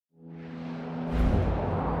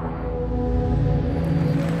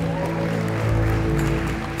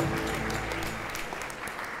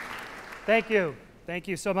Thank you. Thank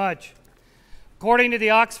you so much. According to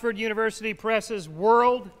the Oxford University Press's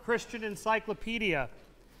World Christian Encyclopedia,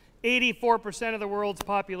 84% of the world's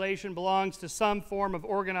population belongs to some form of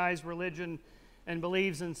organized religion and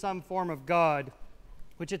believes in some form of God,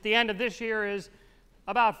 which at the end of this year is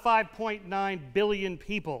about 5.9 billion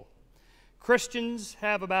people. Christians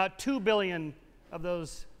have about 2 billion of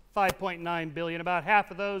those 5.9 billion. About half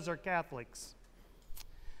of those are Catholics.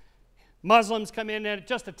 Muslims come in at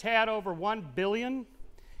just a tad over 1 billion.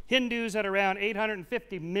 Hindus at around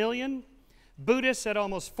 850 million. Buddhists at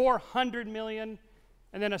almost 400 million.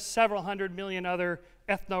 And then several hundred million other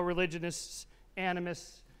ethno-religionists,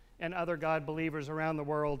 animists, and other God believers around the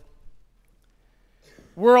world.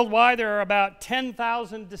 Worldwide, there are about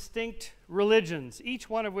 10,000 distinct religions,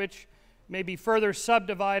 each one of which may be further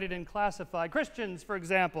subdivided and classified. Christians, for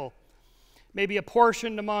example, may be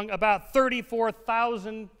apportioned among about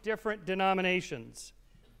 34,000 different denominations.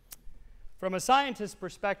 From a scientist's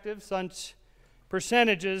perspective, such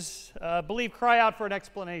percentages cry out for an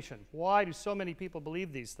explanation. Why do so many people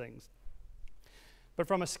believe these things? But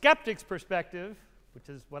from a skeptic's perspective, which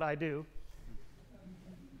is what I do,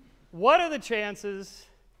 what are the chances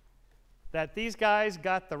that these guys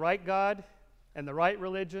got the right God and the right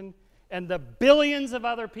religion, and the billions of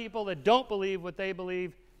other people that don't believe what they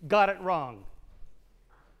believe got it wrong?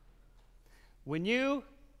 When you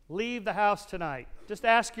leave the house tonight, just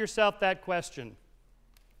ask yourself that question.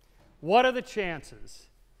 What are the chances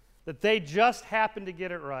that they just happened to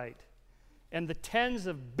get it right, and the tens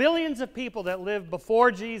of billions of people that lived before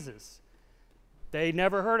Jesus, they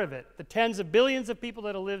never heard of it? The tens of billions of people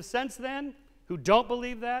that have lived since then who don't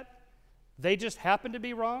believe that, they just happen to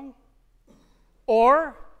be wrong?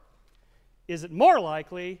 Or is it more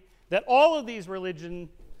likely that all of these religion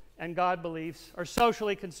and God beliefs are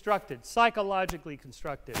socially constructed, psychologically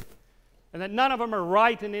constructed, and that none of them are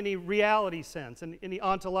right in any reality sense, in the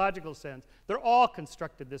ontological sense? They're all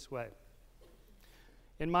constructed this way.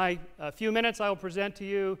 In my few minutes, I will present to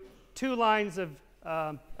you two lines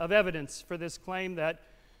of evidence for this claim that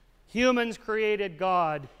humans created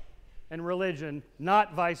God and religion,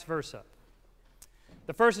 not vice versa.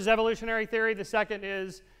 The first is evolutionary theory. The second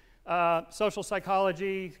is social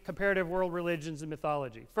psychology, comparative world religions, and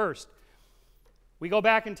mythology. First, we go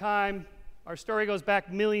back in time. Our story goes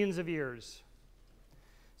back millions of years.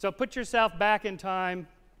 So put yourself back in time,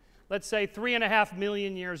 let's say 3.5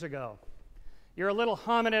 million years ago. You're a little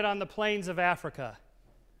hominid on the plains of Africa,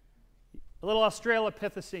 a little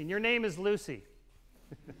Australopithecine. Your name is Lucy.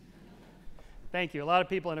 Thank you. A lot of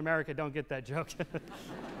people in America don't get that joke.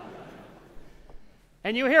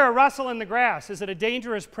 And you hear a rustle in the grass. Is it a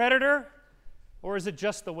dangerous predator, or is it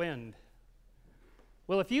just the wind?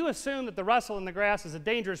 Well, if you assume that the rustle in the grass is a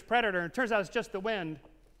dangerous predator, and it turns out it's just the wind,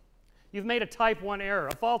 you've made a type 1 error,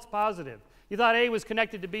 a false positive. You thought A was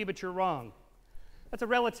connected to B, but you're wrong. That's a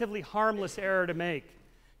relatively harmless error to make.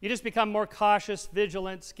 You just become more cautious,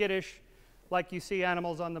 vigilant, skittish, like you see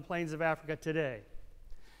animals on the plains of Africa today.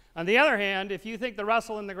 On the other hand, if you think the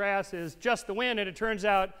rustle in the grass is just the wind, and it turns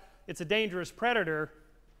out it's a dangerous predator,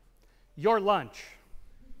 you're lunch.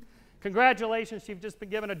 Congratulations, you've just been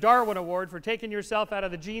given a Darwin Award for taking yourself out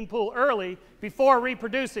of the gene pool early before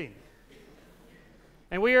reproducing.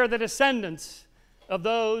 And we are the descendants of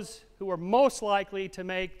those who are most likely to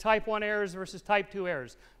make type 1 errors versus type 2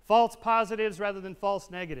 errors, false positives rather than false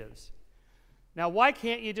negatives. Now, why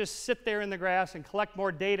can't you just sit there in the grass and collect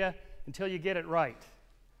more data until you get it right?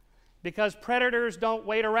 Because predators don't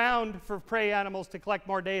wait around for prey animals to collect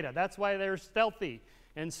more data. That's why they're stealthy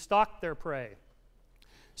and stalk their prey.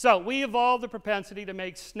 So we evolved the propensity to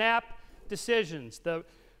make snap decisions. The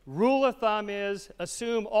rule of thumb is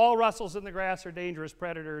assume all rustles in the grass are dangerous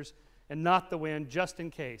predators and not the wind, just in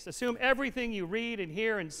case. Assume everything you read and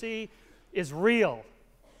hear and see is real.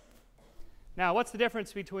 Now, what's the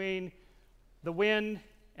difference between the wind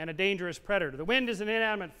and a dangerous predator? The wind is an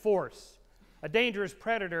inanimate force. A dangerous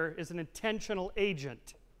predator is an intentional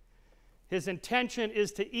agent. His intention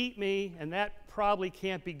is to eat me, and that probably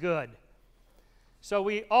can't be good. So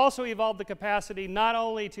we also evolved the capacity not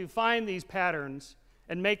only to find these patterns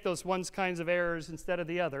and make those kinds of errors instead of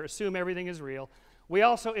the other, assume everything is real, we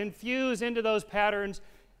also infuse into those patterns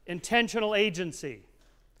intentional agency.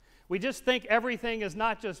 We just think everything is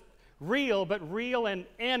not just real, but real and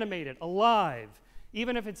animated, alive,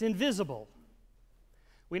 even if it's invisible.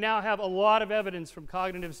 We now have a lot of evidence from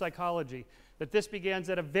cognitive psychology that this begins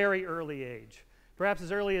at a very early age, perhaps as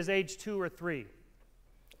early as age 2 or 3.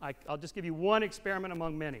 I'll just give you one experiment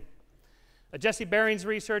among many. Jesse Baring's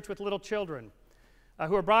research with little children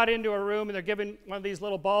who are brought into a room, and they're given one of these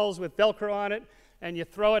little balls with Velcro on it, and you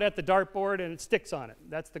throw it at the dartboard and it sticks on it.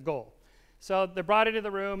 That's the goal. So they're brought into the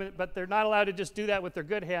room, but they're not allowed to just do that with their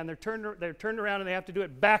good hand. They're turned around and they have to do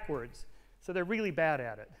it backwards. So they're really bad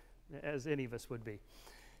at it, as any of us would be.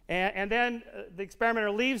 And then the experimenter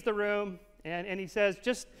leaves the room, and he says,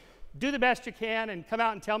 just do the best you can and come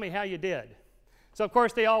out and tell me how you did. So, of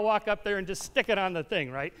course, they all walk up there and just stick it on the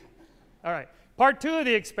thing, right? All right. Part 2 of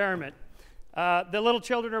the experiment. The little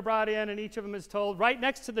children are brought in, and each of them is told, right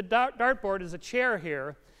next to the dartboard is a chair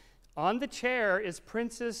here. On the chair is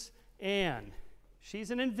Princess Anne. She's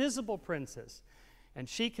an invisible princess, and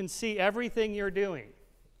she can see everything you're doing.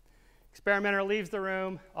 Experimenter leaves the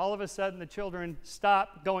room. All of a sudden, the children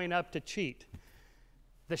stop going up to cheat.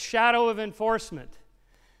 The shadow of enforcement,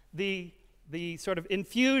 the sort of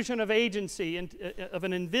infusion of agency of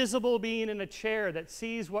an invisible being in a chair that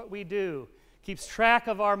sees what we do, keeps track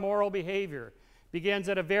of our moral behavior, begins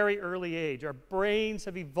at a very early age. Our brains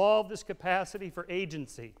have evolved this capacity for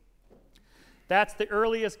agency. That's the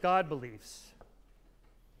earliest God beliefs.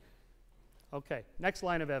 Okay, next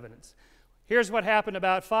line of evidence. Here's what happened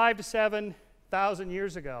about 5,000 to 7,000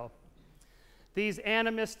 years ago. These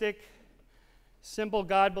animistic, simple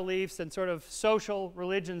God beliefs and sort of social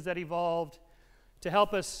religions that evolved to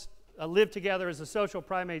help us live together as a social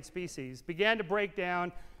primate species began to break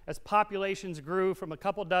down as populations grew from a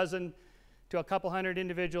couple dozen to a couple hundred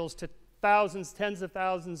individuals to thousands, tens of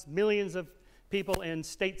thousands, millions of people in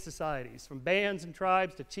state societies, from bands and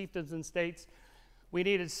tribes to chieftains and states. We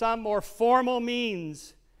needed some more formal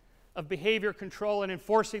means of behavior control and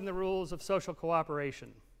enforcing the rules of social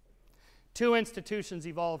cooperation. 2 institutions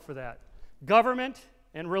evolved for that: government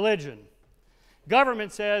and religion.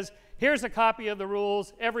 Government says, here's a copy of the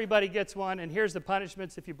rules, everybody gets one, and here's the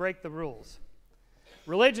punishments if you break the rules.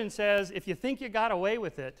 Religion says, if you think you got away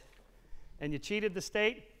with it and you cheated the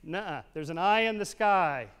state, nuh-uh. There's an eye in the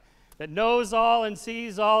sky that knows all and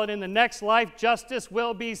sees all, and in the next life, justice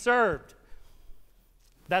will be served.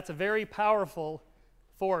 That's a very powerful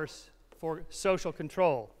force for social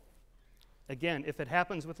control. Again, if it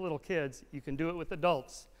happens with little kids, you can do it with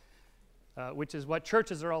adults, which is what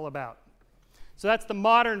churches are all about. So that's the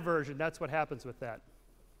modern version. That's what happens with that.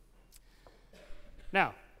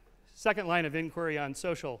 Now, second line of inquiry on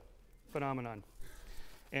social phenomenon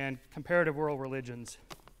and comparative world religions.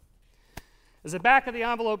 As a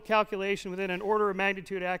back-of-the-envelope calculation within an order of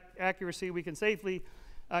magnitude accuracy, we can safely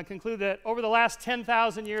conclude that over the last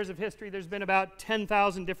 10,000 years of history, there's been about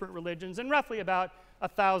 10,000 different religions and roughly about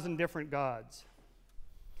 1,000 different gods.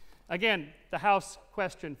 Again, the house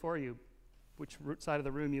question for you, which side of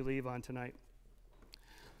the room you leave on tonight.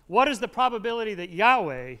 What is the probability that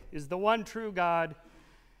Yahweh is the one true God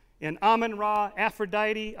in Amun-Ra,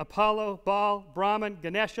 Aphrodite, Apollo, Baal, Brahman,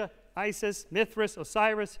 Ganesha, Isis, Mithras,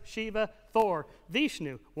 Osiris, Shiva, Thor,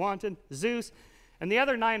 Vishnu, Wanton, Zeus, and the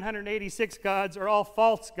other 986 gods are all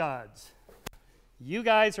false gods? You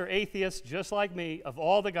guys are atheists just like me, of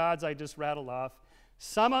all the gods I just rattled off.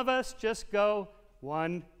 Some of us just go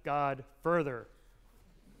one God further.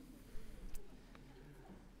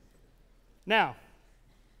 Now,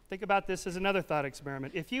 think about this as another thought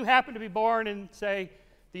experiment. If you happen to be born in, say,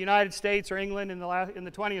 the United States or England in the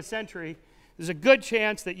 20th century, there's a good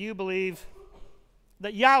chance that you believe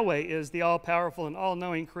that Yahweh is the all-powerful and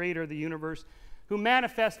all-knowing creator of the universe who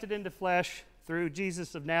manifested into flesh through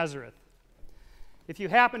Jesus of Nazareth. If you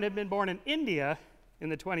happen to have been born in India in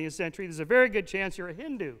the 20th century, there's a very good chance you're a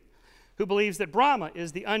Hindu who believes that Brahma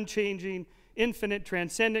is the unchanging, infinite,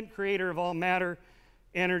 transcendent creator of all matter,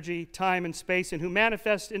 energy, time, and space, and who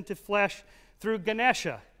manifests into flesh through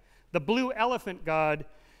Ganesha, the blue elephant god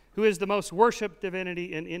who is the most worshipped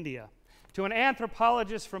divinity in India. To an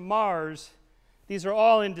anthropologist from Mars, these are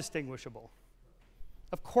all indistinguishable.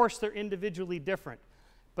 Of course, they're individually different,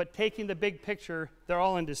 but taking the big picture, they're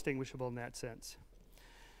all indistinguishable in that sense.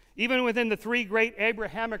 Even within the 3 great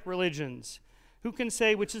Abrahamic religions, who can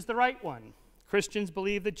say which is the right one? Christians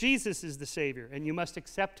believe that Jesus is the Savior, and you must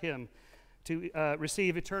accept him to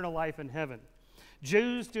receive eternal life in heaven.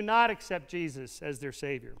 Jews do not accept Jesus as their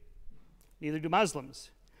Savior. Neither do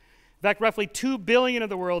Muslims. In fact, roughly 2 billion of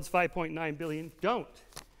the world's 5.9 billion don't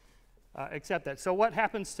accept that. So what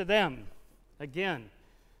happens to them? Again,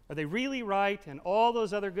 are they really right, and all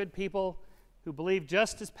those other good people who believe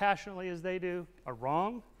just as passionately as they do are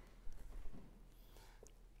wrong?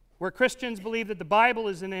 Where Christians believe that the Bible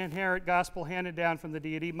is an inherent gospel handed down from the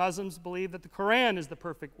deity, Muslims believe that the Quran is the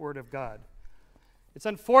perfect word of God. It's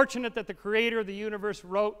unfortunate that the creator of the universe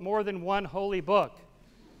wrote more than one holy book.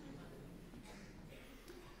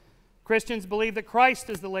 Christians believe that Christ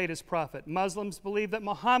is the latest prophet. Muslims believe that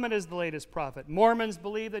Muhammad is the latest prophet. Mormons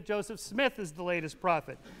believe that Joseph Smith is the latest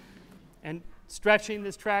prophet. And stretching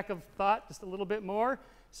this track of thought just a little bit more,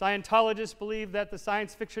 Scientologists believe that the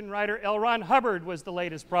science fiction writer L. Ron Hubbard was the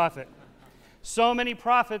latest prophet. So many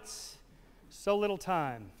prophets, so little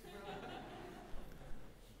time.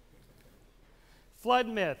 Flood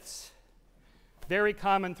myths, very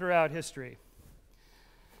common throughout history.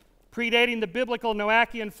 Predating the biblical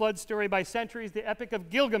Noachian flood story by centuries, the Epic of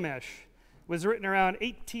Gilgamesh was written around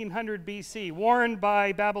 1800 BC, warned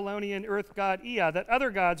by Babylonian earth god Ea that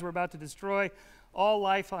other gods were about to destroy all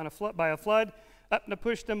life on by a flood.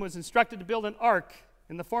 Utnapishtim was instructed to build an ark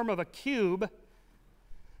in the form of a cube,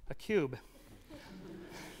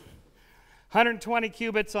 120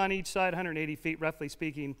 cubits on each side, 180 feet roughly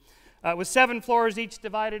speaking, with 7 floors, each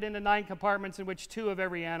divided into 9 compartments in which 2 of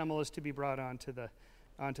every animal is to be brought onto the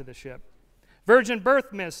ship. Virgin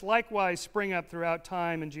birth myths likewise spring up throughout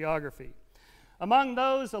time and geography. Among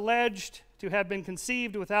those alleged to have been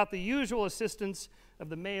conceived without the usual assistance of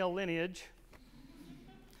the male lineage,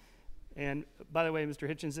 and by the way, Mr.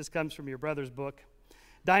 Hitchens, this comes from your brother's book,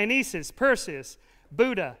 Dionysus, Perseus,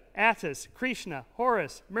 Buddha, Attis, Krishna,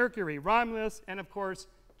 Horus, Mercury, Romulus, and of course,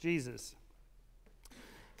 Jesus.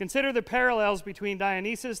 Consider the parallels between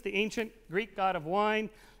Dionysus, the ancient Greek god of wine,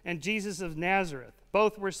 and Jesus of Nazareth.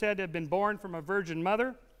 Both were said to have been born from a virgin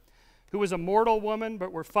mother who was a mortal woman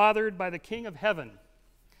but were fathered by the King of Heaven.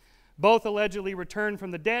 Both allegedly returned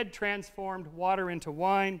from the dead, transformed water into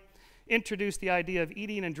wine, introduced the idea of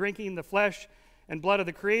eating and drinking the flesh and blood of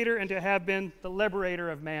the Creator, and to have been the liberator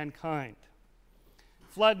of mankind.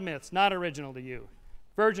 Flood myths, not original to you.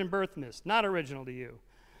 Virgin birth myths, not original to you.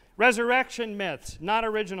 Resurrection myths, not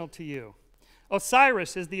original to you.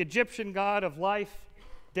 Osiris is the Egyptian god of life,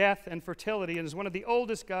 death, and fertility, and is one of the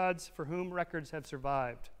oldest gods for whom records have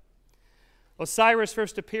survived. Osiris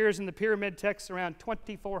first appears in the pyramid texts around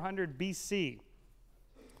 2400 BC.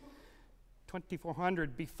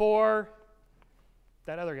 2400 before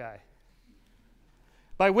that other guy,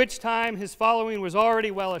 by which time his following was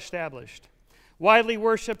already well established. Widely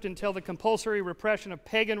worshipped until the compulsory repression of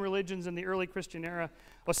pagan religions in the early Christian era,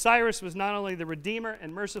 Osiris was not only the redeemer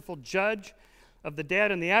and merciful judge of the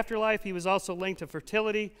dead in the afterlife, he was also linked to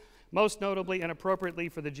fertility, most notably and appropriately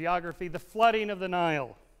for the geography, the flooding of the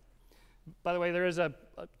Nile. By the way, there is a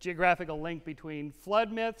geographical link between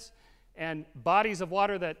flood myths and bodies of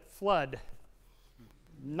water that flood.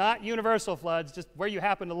 Not universal floods, just where you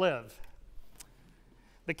happen to live.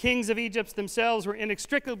 The kings of Egypt themselves were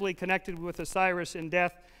inextricably connected with Osiris in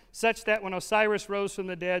death, such that when Osiris rose from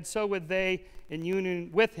the dead, so would they in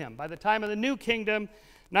union with him. By the time of the New Kingdom,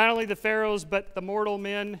 not only the pharaohs, but the mortal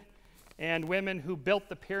men and women who built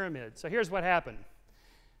the pyramids. So here's what happened.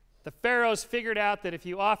 The pharaohs figured out that if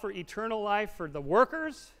you offer eternal life for the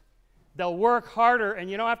workers, they'll work harder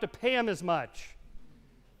and you don't have to pay them as much.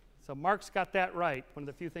 So Marx got that right, one of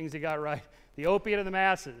the few things he got right. The opiate of the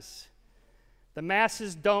masses. The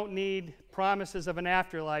masses don't need promises of an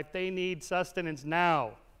afterlife. They need sustenance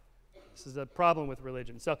now. This is a problem with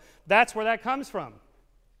religion. So that's where that comes from.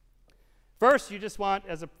 First, you just want,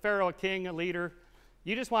 as a pharaoh, a king, a leader,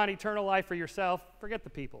 you just want eternal life for yourself. Forget the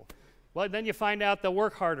people. Well, then you find out they'll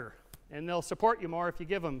work harder, and they'll support you more if you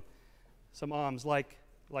give them some alms, like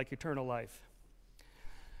eternal life.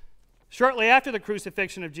 Shortly after the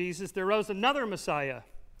crucifixion of Jesus, there rose another Messiah,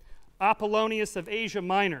 Apollonius of Asia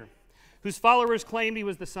Minor, whose followers claimed he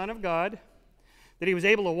was the Son of God, that he was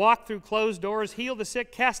able to walk through closed doors, heal the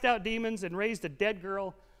sick, cast out demons, and raised a dead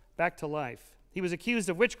girl back to life. He was accused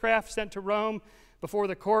of witchcraft, sent to Rome before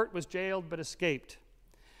the court, was jailed, but escaped.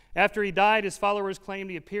 After he died, his followers claimed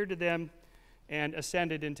he appeared to them and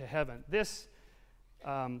ascended into heaven. This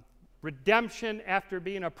redemption after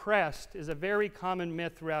being oppressed is a very common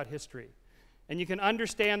myth throughout history. And you can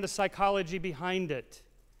understand the psychology behind it.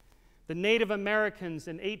 The Native Americans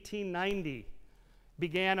in 1890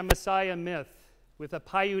 began a Messiah myth with a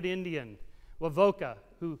Paiute Indian, Wavoka,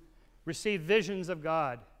 who received visions of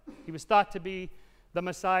God. He was thought to be the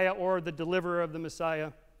Messiah or the deliverer of the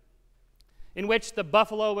Messiah, in which the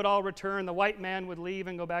buffalo would all return, the white man would leave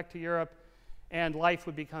and go back to Europe, and life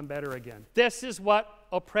would become better again. This is what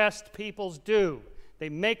oppressed peoples do. They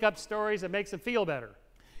make up stories that makes them feel better.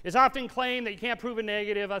 It's often claimed that you can't prove a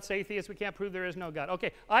negative. Us atheists, we can't prove there is no God.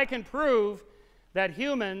 Okay, I can prove that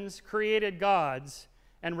humans created gods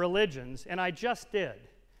and religions, and I just did.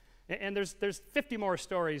 And there's 50 more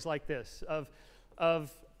stories like this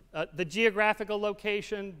of the geographical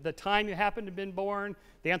location, the time you happen to have been born,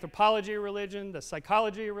 the anthropology of religion, the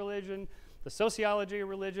psychology of religion, the sociology of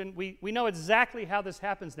religion. We know exactly how this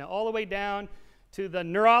happens now, all the way down to the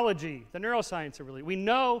neurology, the neuroscience of religion. We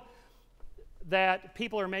know that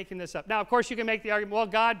people are making this up. Now, of course, you can make the argument, well,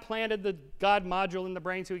 God planted the God module in the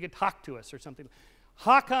brain so he could talk to us or something.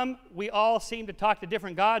 How come we all seem to talk to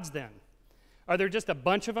different gods then? Are there just a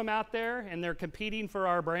bunch of them out there and they're competing for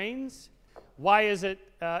our brains? Why is it,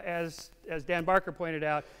 as Dan Barker pointed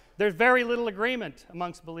out, there's very little agreement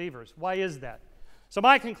amongst believers? Why is that? So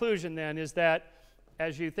my conclusion then is that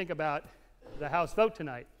as you think about the House vote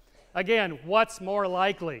tonight, again, what's more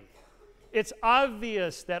likely? It's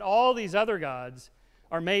obvious that all these other gods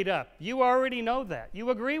are made up. You already know that. You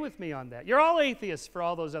agree with me on that. You're all atheists for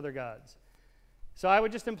all those other gods. So I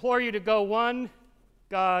would just implore you to go one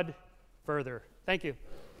God further. Thank you.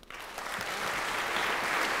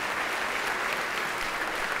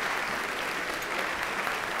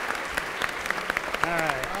 All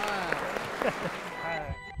right.